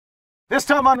This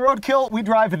time on Roadkill, we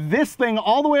drive this thing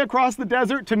all the way across the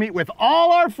desert to meet with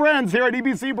all our friends here at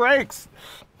EBC Brakes.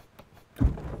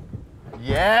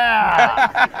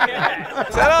 Yeah!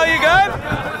 Is that all you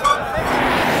got?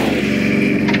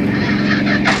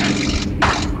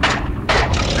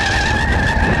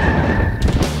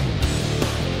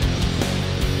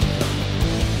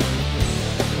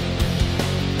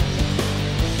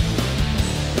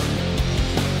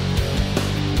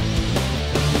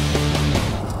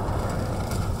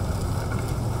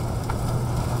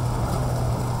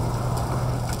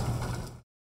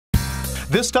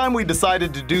 This time we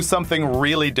decided to do something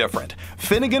really different.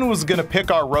 Finnegan was gonna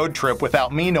pick our road trip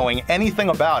without me knowing anything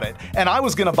about it, and I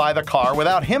was gonna buy the car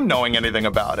without him knowing anything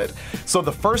about it. So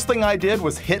the first thing I did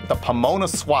was hit the Pomona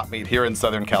swap meet here in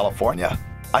Southern California.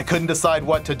 I couldn't decide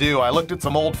what to do. I looked at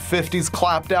some old 50s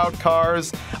clapped out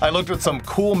cars. I looked at some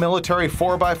cool military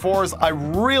 4x4s. I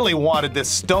really wanted this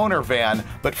stoner van,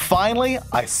 but finally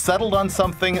I settled on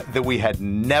something that we had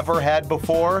never had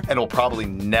before and will probably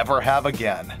never have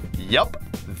again. Yup,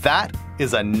 that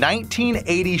is a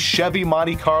 1980 Chevy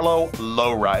Monte Carlo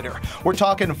Lowrider. We're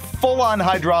talking full-on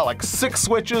hydraulic, 6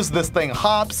 switches, this thing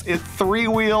hops, it's 3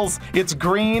 wheels, it's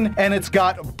green, and it's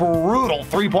got brutal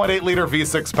 3.8 liter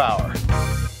V6 power.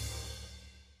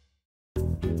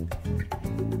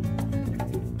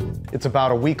 It's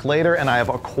about a week later and I have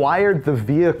acquired the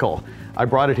vehicle. I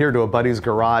brought it here to a buddy's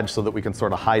garage so that we can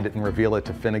sort of hide it and reveal it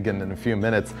to Finnegan in a few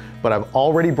minutes, but I've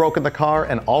already broken the car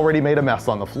and already made a mess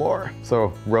on the floor,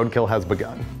 so Roadkill has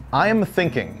begun. I am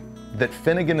thinking that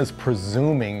Finnegan is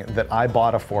presuming that I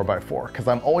bought a 4x4, because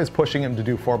I'm always pushing him to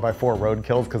do 4x4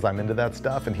 roadkills because I'm into that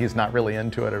stuff and he's not really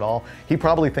into it at all. He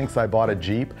probably thinks I bought a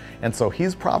Jeep, and so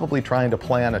he's probably trying to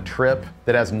plan a trip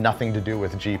that has nothing to do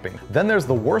with Jeeping. Then there's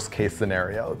the worst case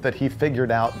scenario that he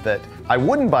figured out that I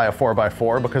wouldn't buy a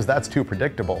 4x4 because that's too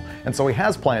predictable, and so he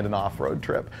has planned an off-road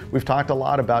trip. We've talked a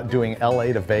lot about doing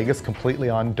LA to Vegas completely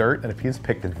on dirt, and if he's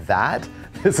picked that,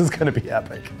 this is gonna be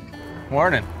epic.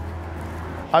 Morning.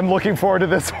 I'm looking forward to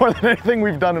this more than anything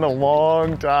we've done in a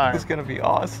long time. This is gonna be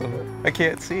awesome. I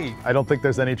can't see. I don't think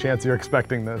there's any chance you're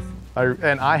expecting this.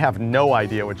 And I have no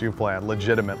idea what you planned,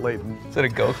 legitimately. Is it a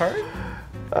go-kart?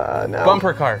 No.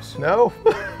 Bumper cars? No.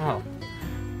 Oh.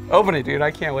 Open it, dude.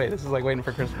 I can't wait. This is like waiting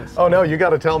for Christmas. Oh no, you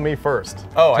gotta tell me first.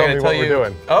 Oh, tell I me gotta tell what you. we're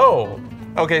doing. Oh.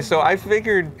 Okay, so I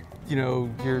figured, you know,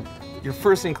 your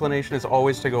first inclination is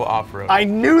always to go off-road. I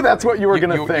knew that's what you were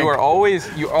gonna think. You're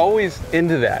always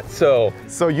into that, so.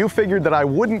 So you figured that I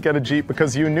wouldn't get a Jeep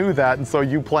because you knew that, and so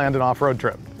you planned an off-road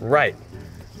trip. Right.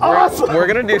 Awesome. We're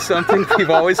gonna do something we've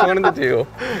always wanted to do.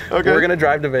 Okay. We're gonna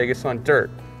drive to Vegas on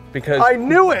dirt, because. I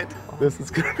knew it! This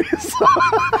is gonna be so.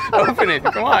 Open it,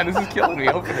 come on, this is killing me,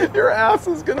 open it. Your ass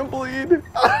is gonna bleed.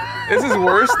 This is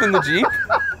worse than the Jeep?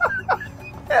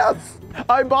 Yes.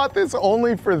 I bought this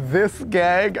only for this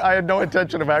gag. I had no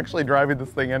intention of actually driving this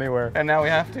thing anywhere. And now we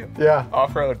have to. Yeah.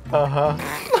 Off-road. Uh-huh.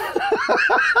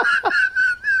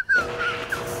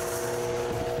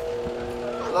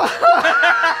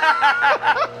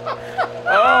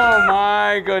 Oh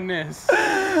my goodness.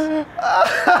 Oh.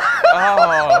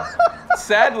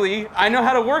 Sadly, I know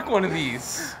how to work one of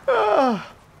these. Oh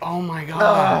my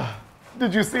God.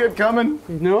 Did you see it coming?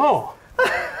 No.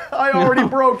 I already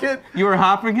broke it. You were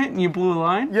hopping it and you blew a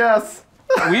line? Yes.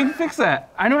 We can fix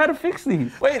that. I know how to fix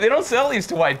these. Wait, they don't sell these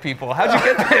to white people. How'd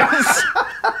you get this?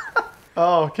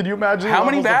 Oh, can you imagine How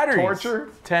many levels of batteries? torture?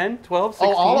 10, 12, 16?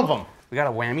 Oh, all of them. We got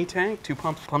a whammy tank, 2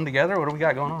 pumps plumbed together. What do we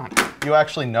got going on? You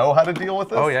actually know how to deal with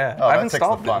this? Oh yeah, Oh, I've that takes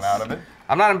installed the fun this. out of it.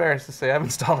 I'm not embarrassed to say I've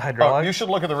installed Oh, hydraulics. you should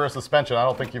look at the rear suspension. I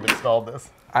don't think you've installed this.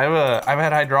 I've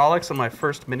had hydraulics on my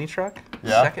first mini truck.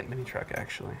 Yeah? Second mini truck,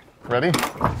 actually. Ready?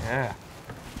 Yeah.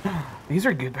 These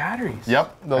are good batteries.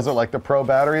 Yep, those are like the pro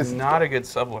batteries. Not a good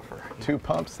subwoofer. 2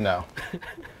 pumps? No.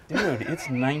 Dude, it's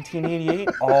 1988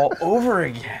 all over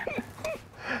again.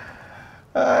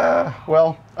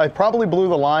 Well, I probably blew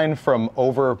the line from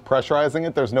over pressurizing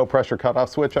it. There's no pressure cutoff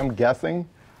switch, I'm guessing.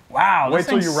 Wow, Wait this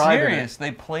till thing's you ride serious. it.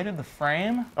 They plated the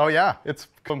frame? Oh yeah, it's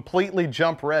completely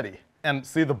jump ready. And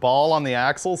see the ball on the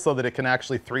axle so that it can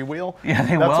actually 3-wheel? Yeah,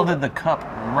 they welded the cup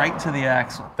right to the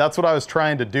axle. That's what I was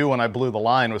trying to do when I blew the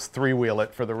line, was 3-wheel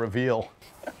it for the reveal.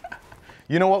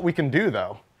 You know what we can do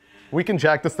though? We can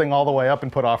jack this thing all the way up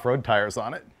and put off-road tires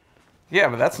on it. Yeah,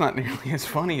 but that's not nearly as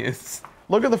funny as...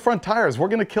 Look at the front tires. We're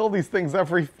gonna kill these things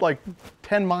every like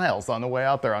 10 miles on the way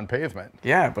out there on pavement.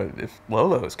 Yeah, but if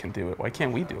Lolos can do it, why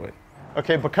can't we do it?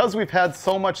 Okay, because we've had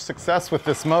so much success with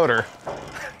this motor.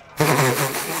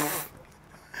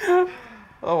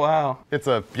 Oh, wow. It's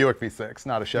a Buick V6,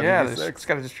 not a Chevy V6. Yeah, it's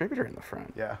got a distributor in the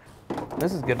front. Yeah.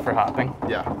 This is good for hopping.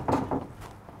 Yeah.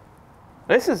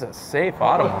 This is a safe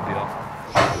automobile.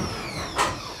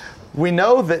 We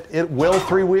know that it will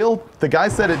three-wheel. The guy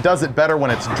said it does it better when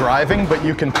it's driving, but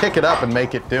you can pick it up and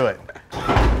make it do it.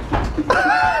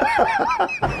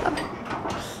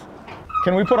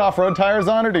 Can we put off-road tires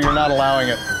on it, or you're not allowing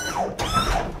it?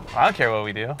 I don't care what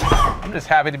we do. I'm just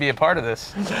happy to be a part of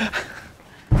this.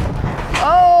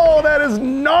 Oh, that is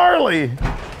gnarly.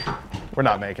 We're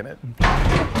not making it.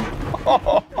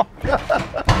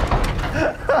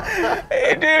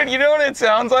 Hey, dude, you know what it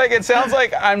sounds like? It sounds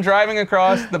like I'm driving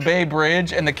across the Bay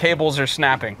Bridge and the cables are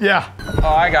snapping. Yeah. Oh,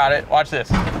 I got it. Watch this.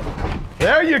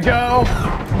 There you go.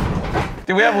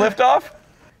 Do we have liftoff?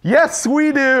 Yes,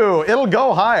 we do. It'll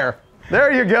go higher.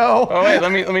 There you go. Oh, wait,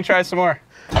 let me try some more.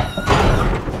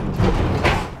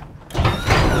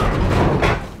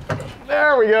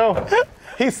 There we go.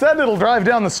 He said it'll drive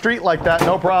down the street like that,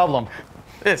 no problem.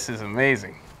 This is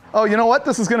amazing. Oh, you know what?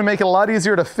 This is going to make it a lot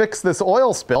easier to fix this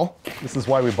oil spill. This is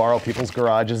why we borrow people's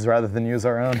garages rather than use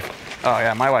our own. Oh,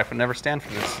 yeah, my wife would never stand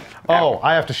for this. Oh,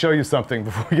 I have to show you something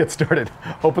before we get started.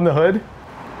 Open the hood.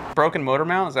 Broken motor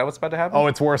mount? Is that what's about to happen? Oh,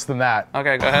 it's worse than that.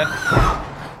 Okay, go ahead.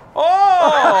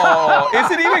 Oh!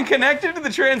 Is it even connected to the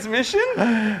transmission?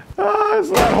 Isn't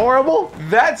that horrible?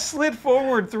 That slid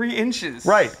forward 3 inches.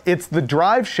 Right. It's the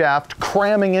drive shaft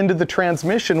cramming into the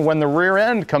transmission when the rear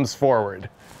end comes forward.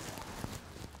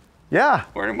 Yeah.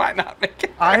 We might not make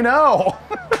it. I know.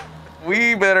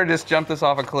 We better just jump this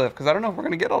off a cliff, because I don't know if we're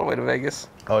going to get all the way to Vegas.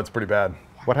 Oh, it's pretty bad.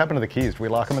 What happened to the keys? Did we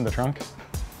lock them in the trunk?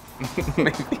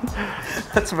 Maybe.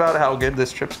 That's about how good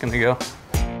this trip's going to go.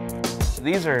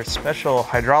 These are special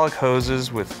hydraulic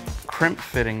hoses with crimp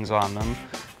fittings on them.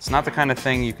 It's not the kind of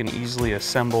thing you can easily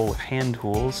assemble with hand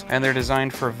tools, and they're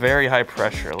designed for very high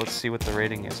pressure. Let's see what the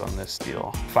rating is on this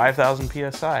steel.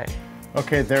 5,000 PSI.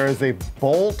 Okay, there is a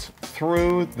bolt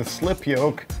through the slip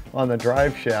yoke on the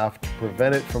drive shaft to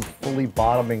prevent it from fully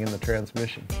bottoming in the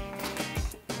transmission.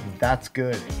 That's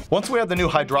good. Once we had the new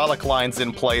hydraulic lines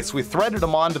in place, we threaded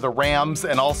them onto the rams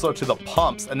and also to the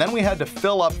pumps, and then we had to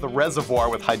fill up the reservoir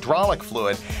with hydraulic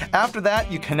fluid. After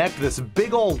that, you connect this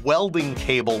big old welding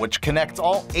cable which connects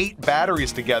all 8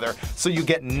 batteries together, so you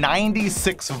get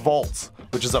 96 volts,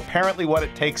 which is apparently what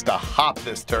it takes to hop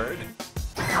this turd.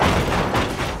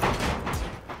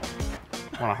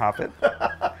 Want to hop it?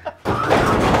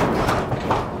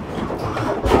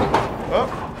 Oh,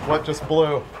 what just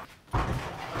blew?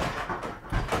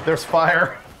 There's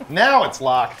fire. Now it's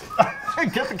locked.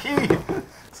 Get the key.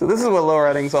 So this is what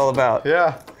lowriding's all about.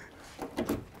 Yeah.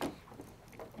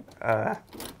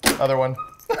 Other one.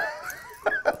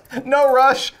 No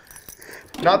rush.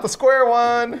 Not the square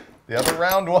one. The other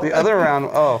round one. The other round,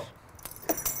 oh.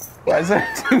 Why is there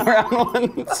 2 round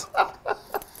ones?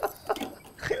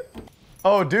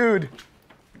 Oh, dude.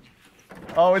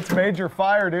 Oh, it's major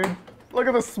fire, dude. Look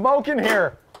at the smoke in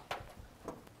here.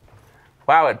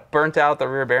 Wow, it burnt out the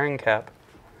rear bearing cap.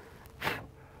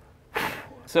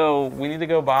 So we need to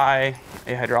go buy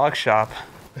a hydraulic shop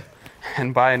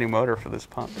and buy a new motor for this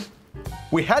pump.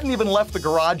 We hadn't even left the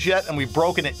garage yet, and we've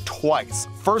broken it twice.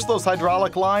 First those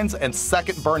hydraulic lines, and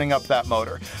second burning up that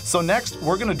motor. So next,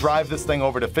 we're gonna drive this thing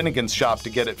over to Finnegan's shop to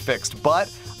get it fixed,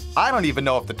 but I don't even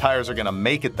know if the tires are gonna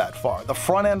make it that far. The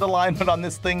front end alignment on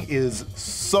this thing is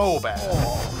so bad.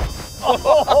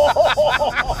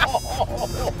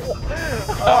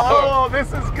 Oh,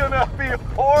 this is gonna be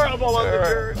horrible on the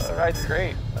dirt. The ride's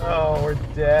great. Oh, we're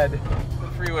dead. The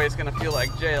freeway's gonna feel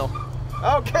like jail.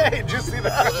 Okay, did you see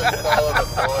that?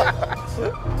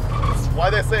 That's why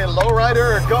they say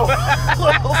lowrider or go a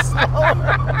little slower.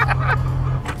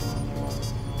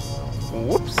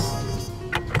 Whoops.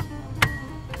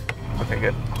 Okay,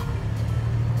 good.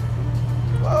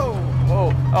 Whoa.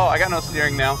 Whoa. Oh, I got no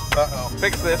steering now. Uh-oh.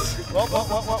 Fix this. Whoa.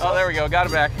 Oh, there we go. Got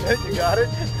it back. You got it?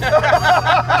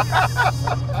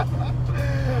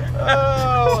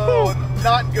 Oh,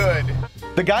 not good.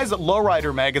 The guys at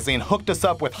Lowrider magazine hooked us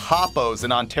up with Hoppos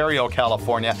in Ontario,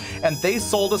 California, and they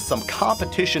sold us some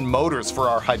competition motors for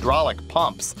our hydraulic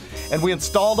pumps. And we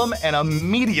installed them and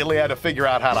immediately had to figure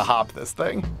out how to hop this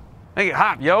thing. Make it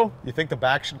hop, yo. You think the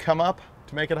back should come up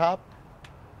to make it hop?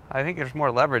 I think there's more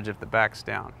leverage if the back's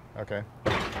down. Okay.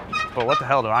 But what the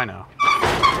hell do I know?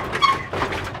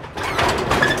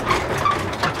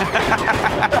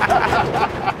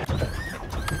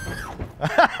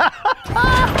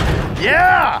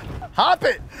 Yeah! Hop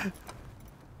it!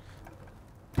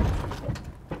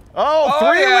 Oh,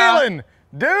 three-wheeling!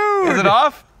 Dude! Is it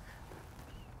off?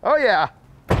 Oh, yeah.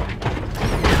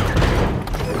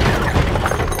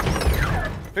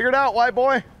 Figure it out, white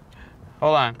boy.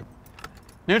 Hold on.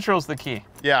 Neutral's the key.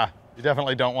 Yeah, you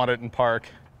definitely don't want it in park.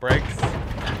 Brakes.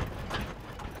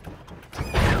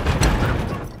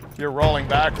 You're rolling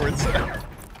backwards.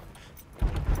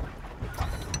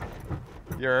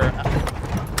 You're...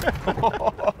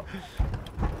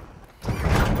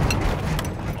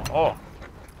 Oh.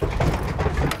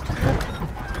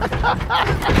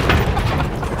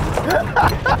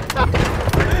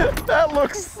 That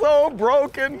looks so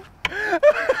broken.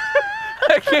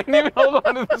 I can't even hold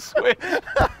on to the switch.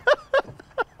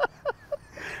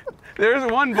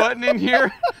 There's one button in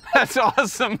here. That's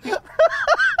awesome.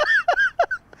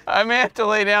 I may have to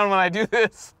lay down when I do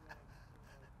this.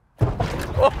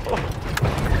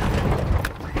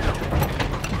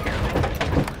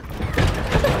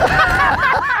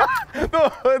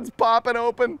 The hood's popping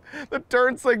open. The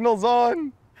turn signal's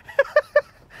on.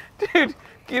 Dude,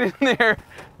 get in there.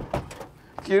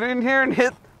 Get in here and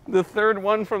hit the third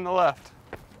one from the left.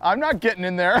 I'm not getting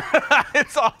in there.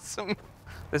 It's awesome.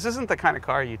 This isn't the kind of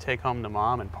car you take home to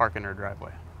mom and park in her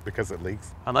driveway. Because it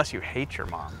leaks. Unless you hate your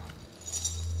mom.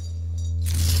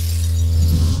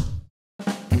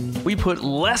 We put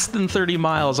less than 30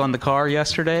 miles on the car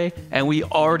yesterday, and we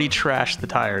already trashed the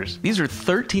tires. These are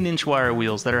 13-inch wire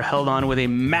wheels that are held on with a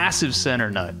massive center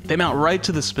nut. They mount right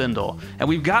to the spindle, and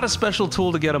we've got a special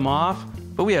tool to get them off,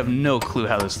 but we have no clue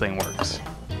how this thing works.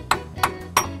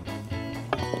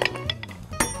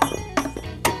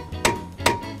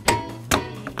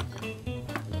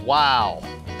 Wow.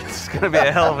 This is gonna be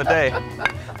a hell of a day.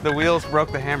 The wheels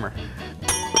broke the hammer.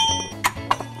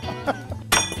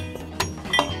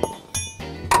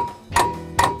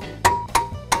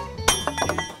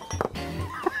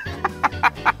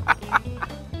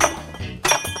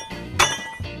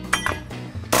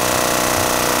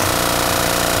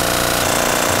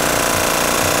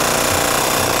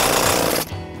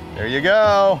 There you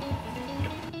go.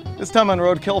 This time on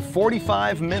Roadkill,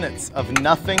 45 minutes of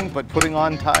nothing but putting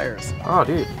on tires. Oh,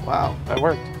 dude. Wow. That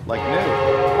worked. Like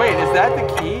new. Wait, is that the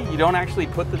key? You don't actually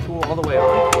put the tool all the way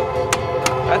on?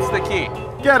 That's the key.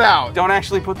 Get out. Don't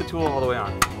actually put the tool all the way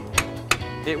on.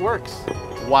 It works.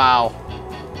 Wow.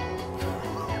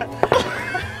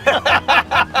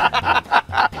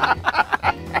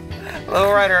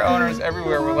 Lowrider owners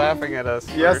everywhere were laughing at us.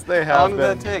 Yes, they have How long did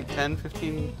been. that take? 10,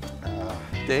 15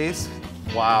 days?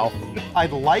 Wow.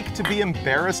 I'd like to be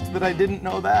embarrassed that I didn't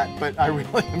know that, but I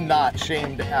really am not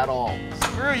shamed at all.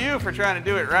 Screw you for trying to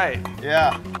do it right.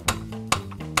 Yeah.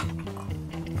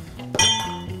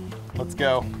 Let's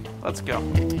go. Let's go.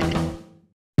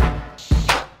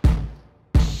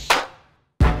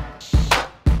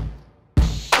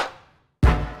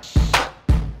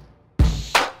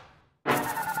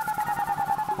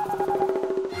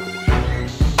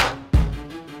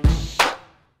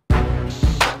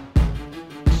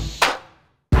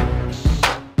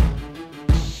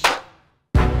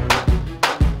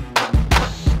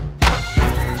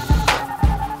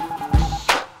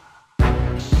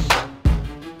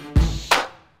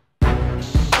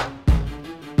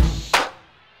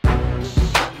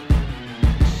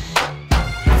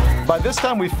 By this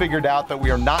time, we figured out that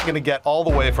we are not going to get all the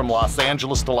way from Los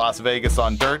Angeles to Las Vegas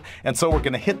on dirt, and so we're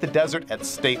going to hit the desert at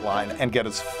State Line and get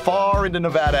as far into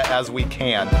Nevada as we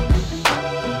can.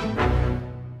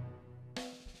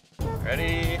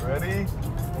 Ready? Ready?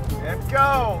 And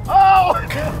go! Oh!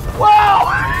 Wow!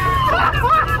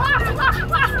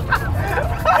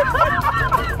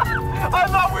 I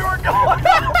thought we were going.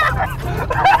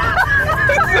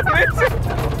 This is amazing.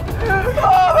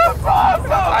 Oh, that's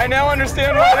awesome! I now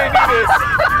understand why they do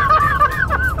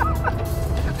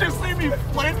this. Did you see me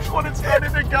flinch when it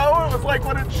started to go? It was like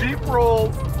when a Jeep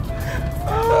rolls.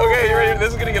 Okay, you ready?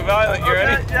 This is gonna get violent. You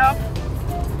ready? Yep.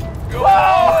 Go.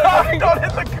 Whoa! Don't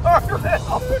hit the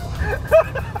guardrail.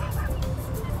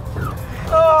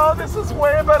 Oh, this is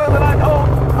way better than I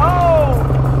hoped.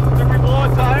 Oh! Did we blow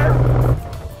a tire?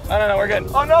 I don't know, we're good.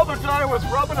 Oh no, the tire was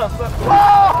rubbing us.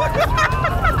 Oh!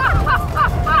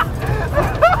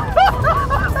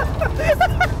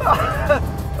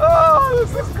 Oh,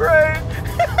 this is great.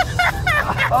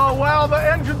 Oh wow, the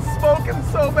engine's smoking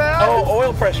so bad. Oh,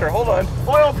 oil pressure, hold on.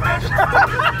 Oil pressure.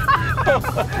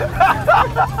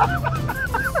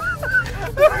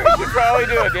 We should probably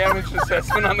do a damage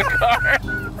assessment on the car.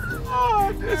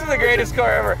 Oh, This is the greatest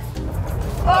car ever.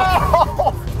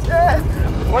 oh, dead.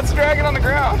 What's dragging on the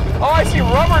ground? Oh, I see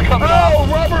rubber coming off. Oh,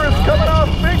 rubber is coming off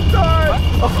big time.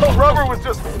 Oh, rubber was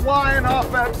just flying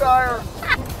off that tire.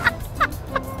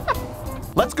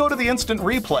 Let's go to the instant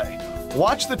replay.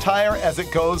 Watch the tire as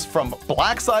it goes from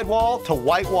black sidewall to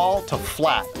white wall to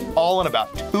flat, all in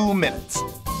about 2 minutes.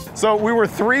 So we were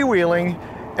three-wheeling,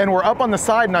 and we're up on the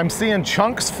side, and I'm seeing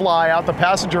chunks fly out the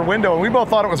passenger window, and we both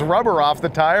thought it was rubber off the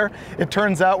tire. It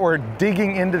turns out we're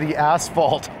digging into the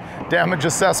asphalt. Damage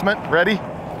assessment, ready?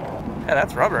 Yeah,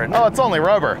 that's rubber, isn't it? Oh, it's only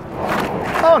rubber.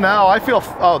 Oh no, I feel,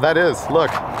 oh, that is,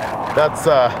 look. That's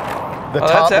the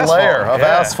top layer of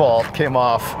asphalt came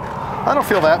off. I don't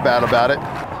feel that bad about it.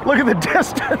 Look at the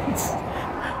distance.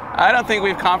 I don't think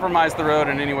we've compromised the road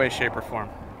in any way, shape, or form.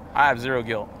 I have zero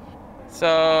guilt.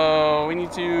 So we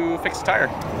need to fix the tire.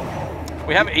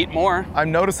 We have 8 more.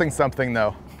 I'm noticing something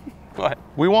though. What?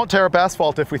 We won't tear up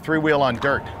asphalt if we 3-wheel on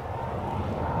dirt.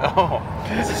 Oh,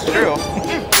 this is true.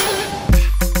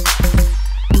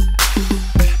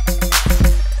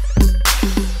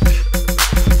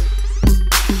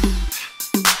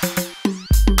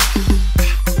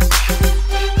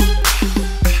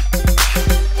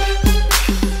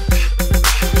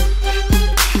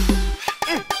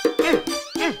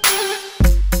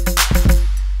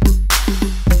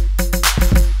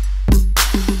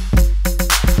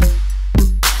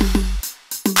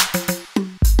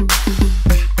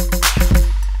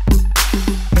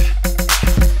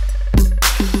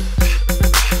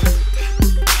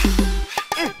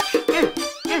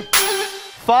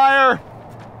 Fire!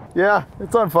 Yeah,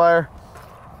 it's on fire.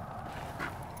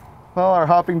 Well, our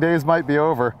hopping days might be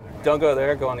over. Don't go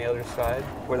there, go on the other side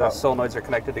where the solenoids are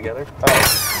connected together.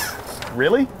 Oh.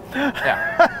 Really?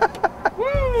 Yeah.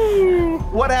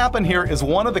 What happened here is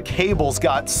one of the cables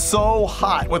got so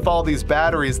hot with all these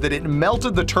batteries that it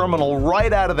melted the terminal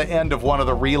right out of the end of one of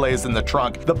the relays in the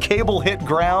trunk. The cable hit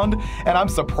ground, and I'm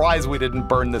surprised we didn't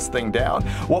burn this thing down.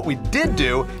 What we did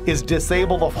do is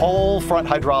disable the whole front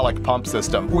hydraulic pump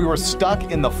system. We were stuck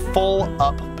in the full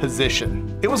up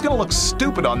position. It was gonna look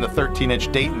stupid on the 13-inch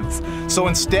Daytons. So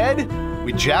instead,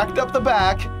 we jacked up the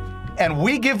back, and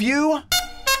we give you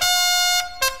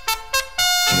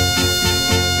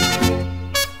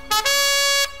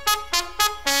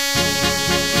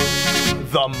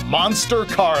the Monster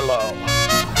Carlo.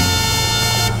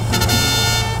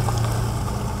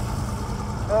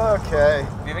 Okay.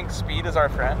 Do you think speed is our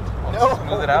friend? We'll No.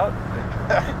 smooth it out?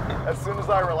 As soon as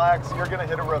I relax, you're gonna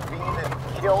hit a ravine and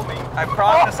kill me. I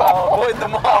promise I'll avoid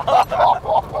them all.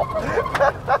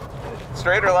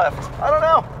 Straight or left? I don't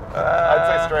know. I'd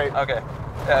say straight. Okay.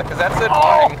 Yeah, because that's it.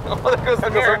 Warning. Oh, there goes the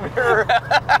mirror.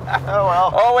 Oh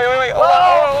well. Oh, wait. Hold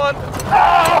on.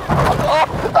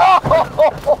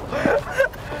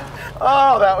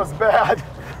 Oh, that was bad.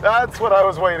 That's what I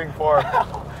was waiting for.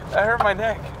 That hurt my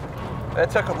neck. That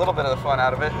took a little bit of the fun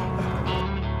out of it.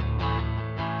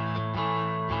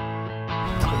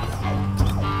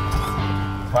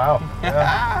 Wow.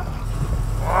 Yeah.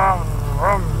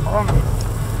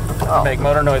 Make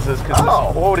motor noises because.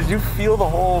 Oh. Whoa! Did you feel the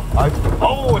whole?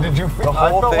 Did you feel? The I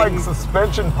whole felt thing? like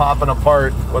suspension popping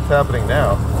apart. What's happening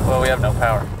now? Well, we have no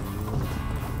power.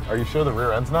 Are you sure the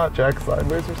rear end's not jacked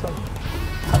sideways or something?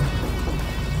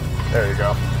 There you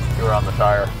go. You were on the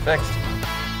tire. Fixed.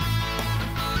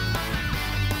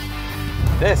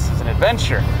 This is an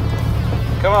adventure.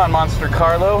 Come on, Monster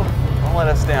Carlo. Don't let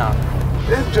us down.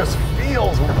 It just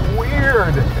feels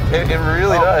weird. It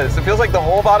really does. It feels like the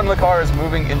whole bottom of the car is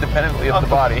moving independently of the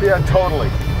body. Yeah, totally.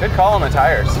 Good call on the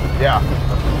tires. Yeah.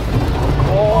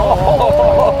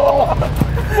 Oh.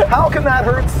 How can that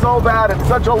hurt so bad at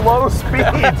such a low speed?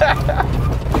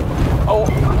 Oh.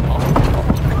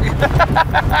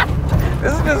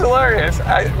 This is just hilarious.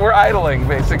 We're idling,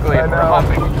 basically. I know. We're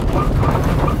hopping.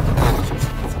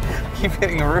 Keep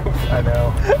hitting the roof. I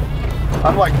know.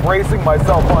 I'm like bracing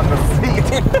myself on the seat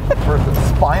for the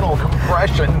spinal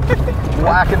compression,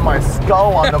 whacking my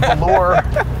skull on the velour.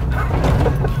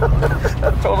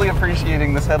 I'm totally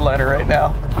appreciating this headliner right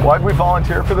now. Why'd we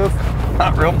volunteer for this?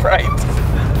 Not real bright.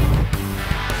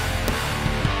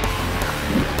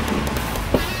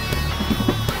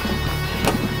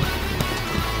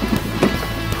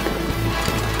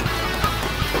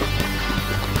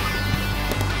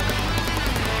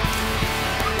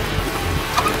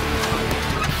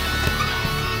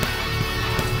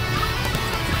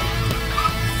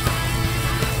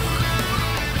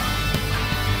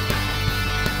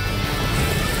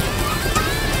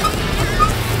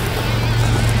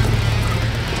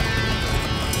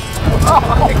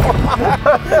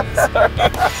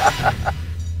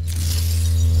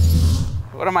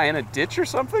 What am I, in a ditch or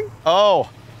something? Oh,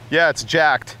 yeah, it's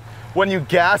jacked. When you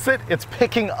gas it, it's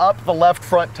picking up the left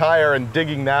front tire and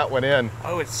digging that one in.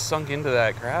 Oh, it's sunk into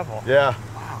that gravel. Yeah.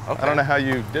 Wow, okay. I don't know how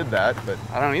you did that, but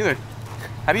I don't either.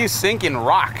 How do you sink in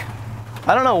rock?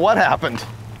 I don't know what happened.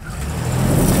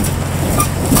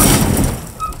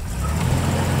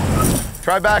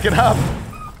 Try backing up.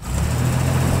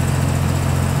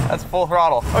 That's full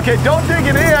throttle. Okay, don't dig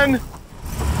it in.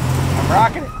 I'm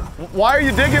rocking it. Why are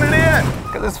you digging it in?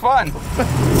 Because it's fun.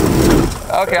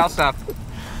 Okay, I'll stop.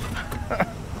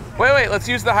 Wait, let's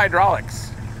use the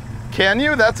hydraulics. Can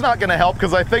you? That's not gonna help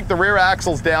because I think the rear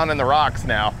axle's down in the rocks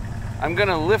now. I'm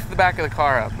gonna lift the back of the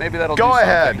car up. Maybe that'll do Go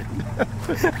something.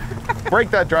 ahead.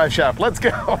 Break that drive shaft. Let's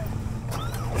go.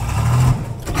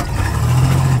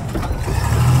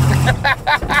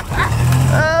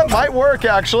 Might work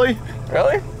actually.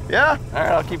 Really? Yeah. All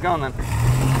right, I'll keep going then.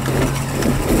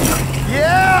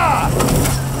 Yeah!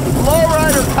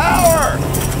 Lowrider power!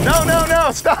 No, no,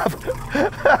 no, stop.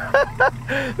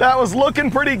 That was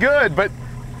looking pretty good, but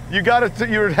you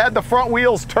had the front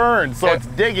wheels turned, so it's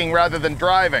digging rather than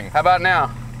driving. How about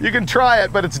now? You can try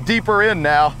it, but it's deeper in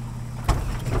now.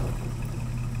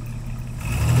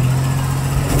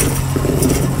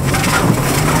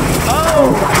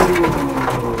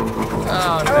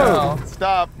 Oh no.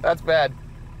 Stop. That's bad.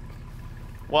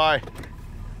 Why?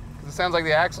 It sounds like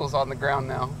the axle's on the ground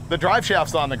now. The drive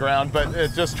shaft's on the ground, but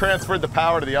it just transferred the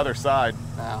power to the other side.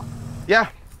 Wow. Yeah,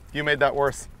 you made that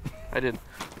worse. I did.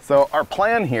 So our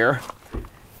plan here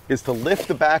is to lift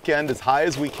the back end as high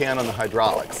as we can on the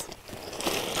hydraulics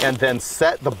and then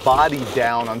set the body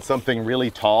down on something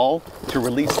really tall to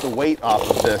release the weight off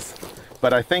of this.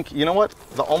 But I think, you know what?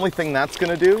 The only thing that's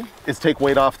gonna do is take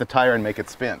weight off the tire and make it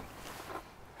spin.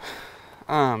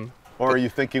 Or are you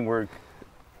thinking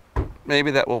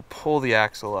maybe that will pull the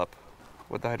axle up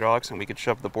with the hydraulics and we could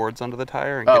shove the boards under the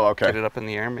tire and get it up in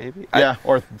the air maybe? Yeah,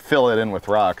 or fill it in with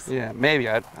rocks. Yeah, maybe,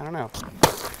 I don't know.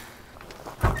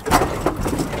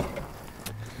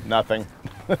 Nothing.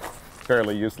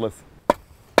 Fairly useless.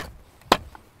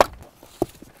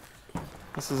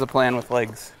 This is a plan with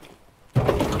legs.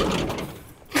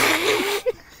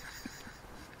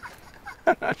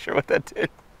 I'm not sure what that did.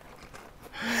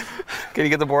 Can you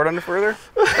get the board under further?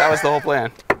 That was the whole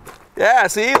plan. Yeah,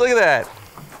 see, look at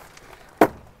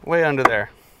that. Way under there.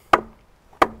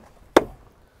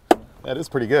 That is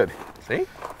pretty good. See?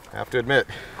 I have to admit.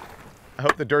 I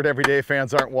hope the Dirt Everyday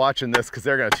fans aren't watching this because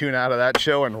they're going to tune out of that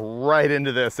show and right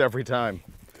into this every time.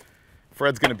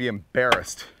 Fred's going to be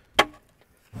embarrassed.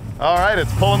 All right,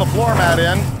 it's pulling the floor mat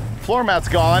in. Floor mat's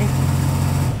gone.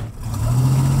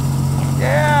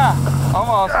 Yeah,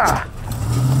 almost. Ah.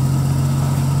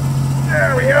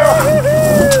 There we go.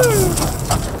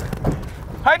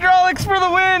 Hydraulics for the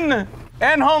win!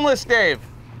 And homeless Dave.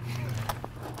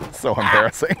 So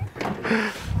embarrassing.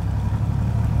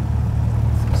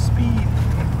 Some speed.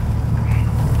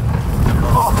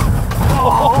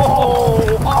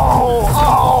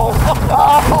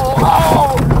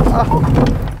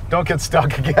 Don't get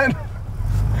stuck again.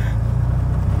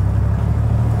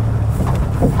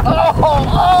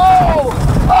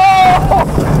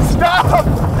 Stop!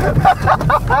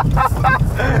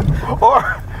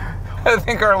 Or I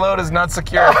think our load is not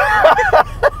secure.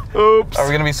 oops. Are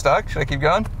we gonna be stuck? Should I keep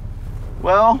going?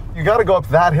 Well, you got to go up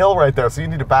that hill right there, so you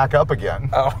need to back up again.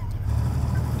 Oh.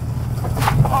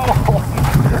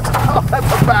 Oh,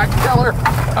 that's a back killer.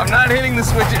 I'm not hitting the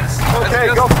switches. Okay,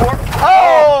 go for it.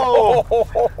 Oh!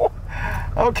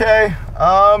 Okay,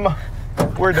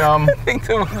 we're dumb. I think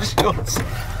the windshield's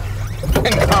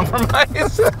been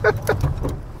compromised.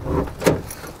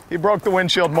 He broke the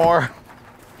windshield more.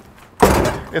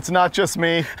 It's not just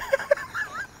me.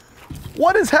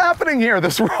 What is happening here?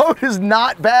 This road is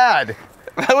not bad.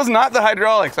 That was not the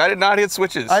hydraulics. I did not hit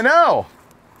switches. I know.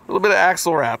 A little bit of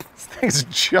axle wrap. This thing's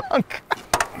junk.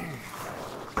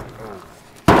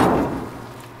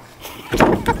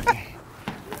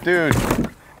 Dude,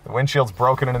 the windshield's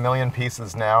broken in a million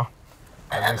pieces now.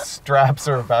 And these straps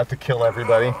are about to kill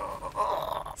everybody.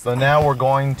 So now we're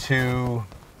going to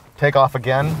take off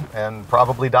again and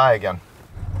probably die again.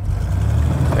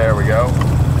 There we go.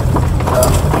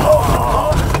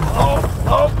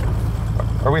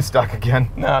 Are we stuck again?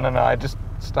 No. I just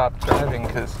stopped driving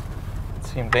because it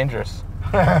seemed dangerous.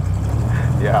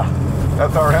 Yeah,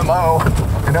 that's our MO.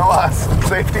 You know us.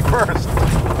 Safety first.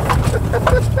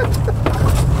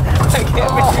 I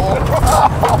can't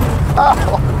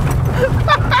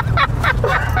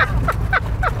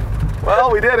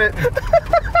Well, we did it.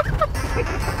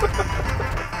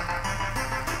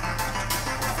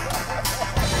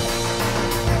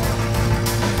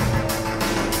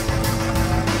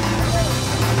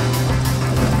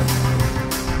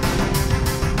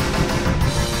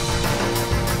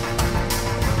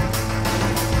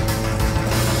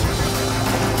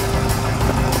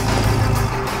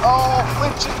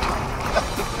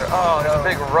 Oh, there's a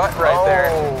big rut right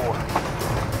there.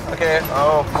 Okay.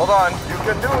 Oh, hold on. You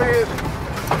can do it.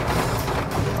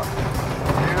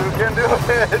 You can do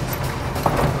it.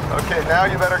 Okay, now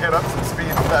you better get up some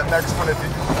speed with that next one.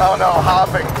 Oh no,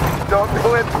 hopping. Don't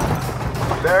do it.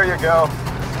 There you go.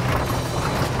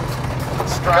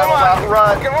 Straddle that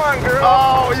rut. Come on, girl.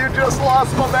 Oh, you just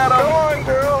lost momentum. Come on,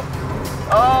 girl.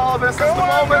 Oh, this is the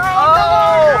moment.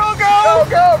 Girl, Go,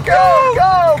 go, go,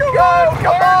 go, go.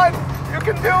 Come on. You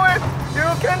can do it. You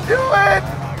can do it.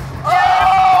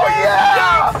 Oh,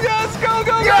 yeah. Yes, go,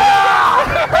 go, Yeah.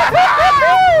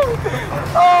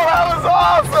 Oh, that was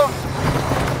awesome.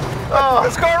 Oh,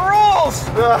 This car rules.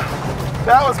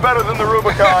 that was better than the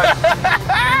Rubicon.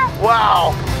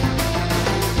 Wow.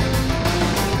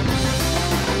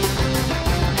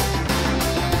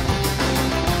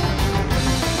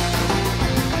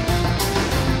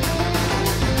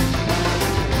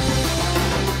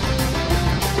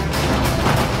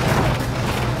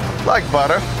 Like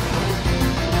butter.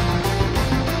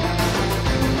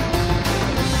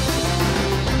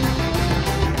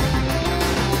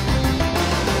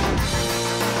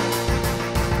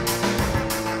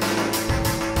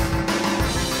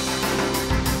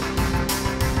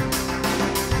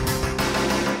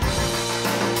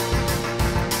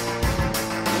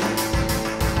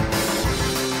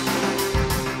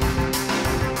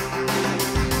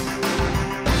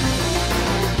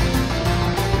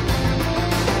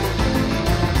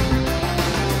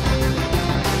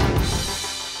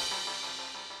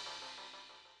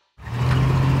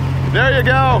 There you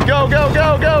go. Go, go,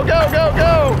 go, go, go, go,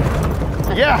 go.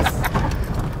 Yes.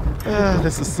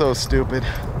 This is so stupid.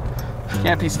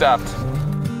 Can't be stopped.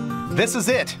 This is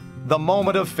it. The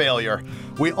moment of failure.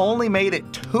 We only made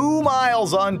it 2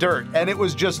 miles on dirt, and it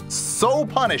was just so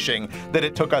punishing that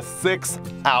it took us 6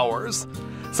 hours.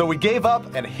 So we gave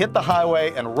up and hit the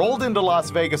highway and rolled into Las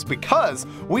Vegas because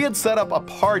we had set up a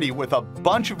party with a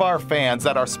bunch of our fans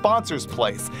at our sponsor's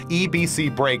place,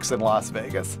 EBC Brakes in Las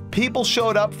Vegas. People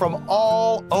showed up from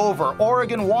all over,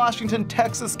 Oregon, Washington,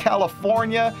 Texas,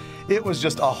 California. It was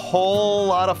just a whole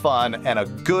lot of fun and a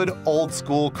good old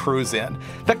school cruise in.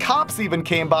 The cops even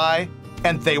came by,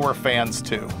 and they were fans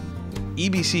too.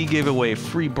 EBC gave away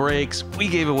free brakes, we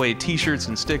gave away t-shirts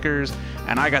and stickers,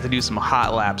 and I got to do some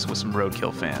hot laps with some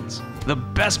Roadkill fans. The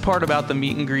best part about the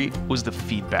meet and greet was the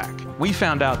feedback. We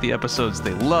found out the episodes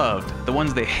they loved, the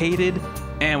ones they hated,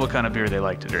 and what kind of beer they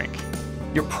like to drink.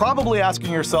 You're probably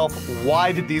asking yourself,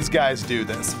 why did these guys do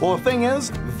this? Well, the thing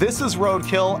is, this is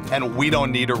Roadkill, and we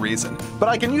don't need a reason. But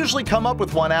I can usually come up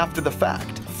with one after the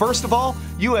fact. First of all,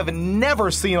 you have never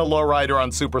seen a lowrider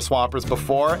on Super Swampers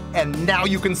before, and now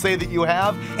you can say that you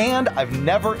have. And I've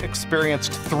never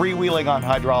experienced three-wheeling on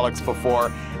hydraulics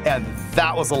before, and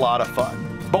that was a lot of fun.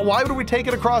 But why would we take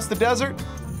it across the desert?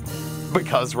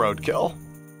 Because Roadkill.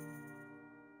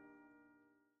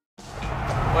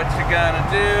 What you gonna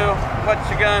do? What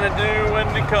you gonna do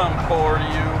when they come for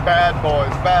you? Bad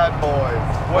boys, bad boys.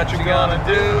 What you gonna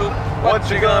do?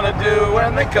 What you gonna do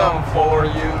when they come for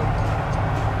you?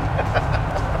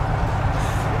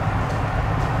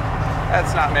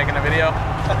 That's not making a video.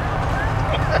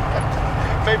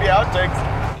 Maybe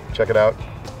outtakes. Check it out.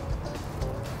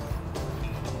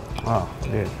 Oh,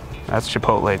 dude. That's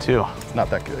Chipotle too. It's not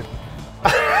that good.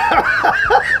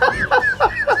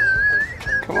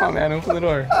 Come on, man, open the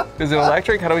door. Is it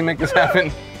electric? How do we make this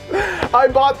happen? I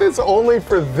bought this only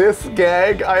for this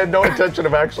gag. I had no intention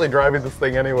of actually driving this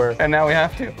thing anywhere. And now we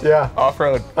have to. Yeah.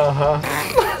 Off-road. Uh-huh.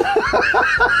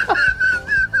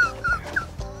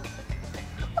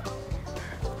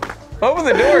 Open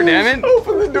the door, damn it.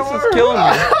 Open the door. This is killing me.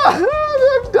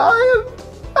 I'm dying.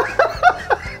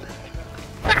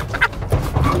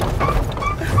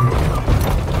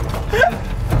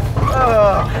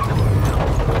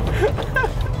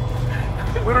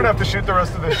 We don't have to shoot the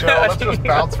rest of the show. Let's just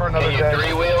bounce for another day.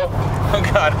 Three-wheel. Oh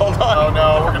God, hold on. Oh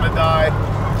no, we're gonna die.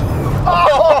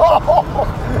 Oh!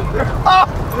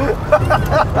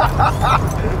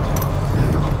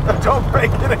 Don't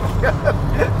break it again.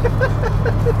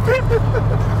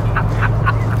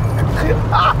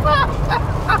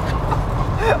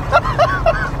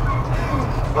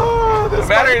 Oh, this The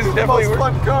battery is might be the definitely most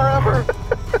fun car ever.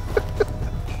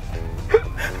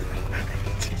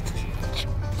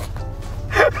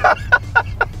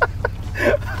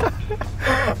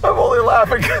 I'm only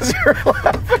laughing because you're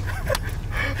laughing.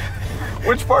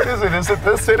 Which part is it? Is it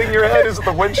this hitting your head? Is it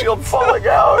the windshield falling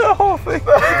out? The whole thing.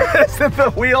 Is it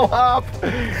the wheel hop?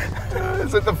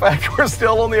 Is it the fact we're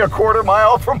still only a quarter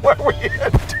mile from where we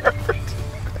entered?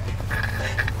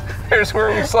 There's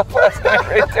where we slept last night,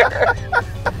 right there.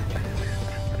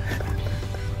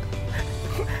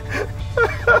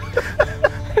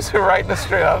 There's a right and a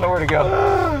straight. I don't know where to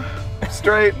go.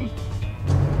 Straight.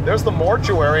 There's the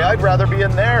mortuary. I'd rather be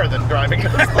in there than driving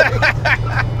this thing.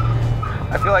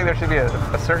 I feel like there should be a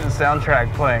certain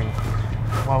soundtrack playing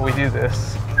while we do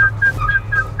this.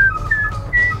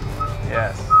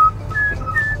 Yes.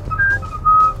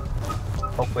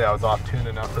 Hopefully I was off tune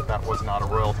enough that that was not a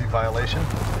royalty violation.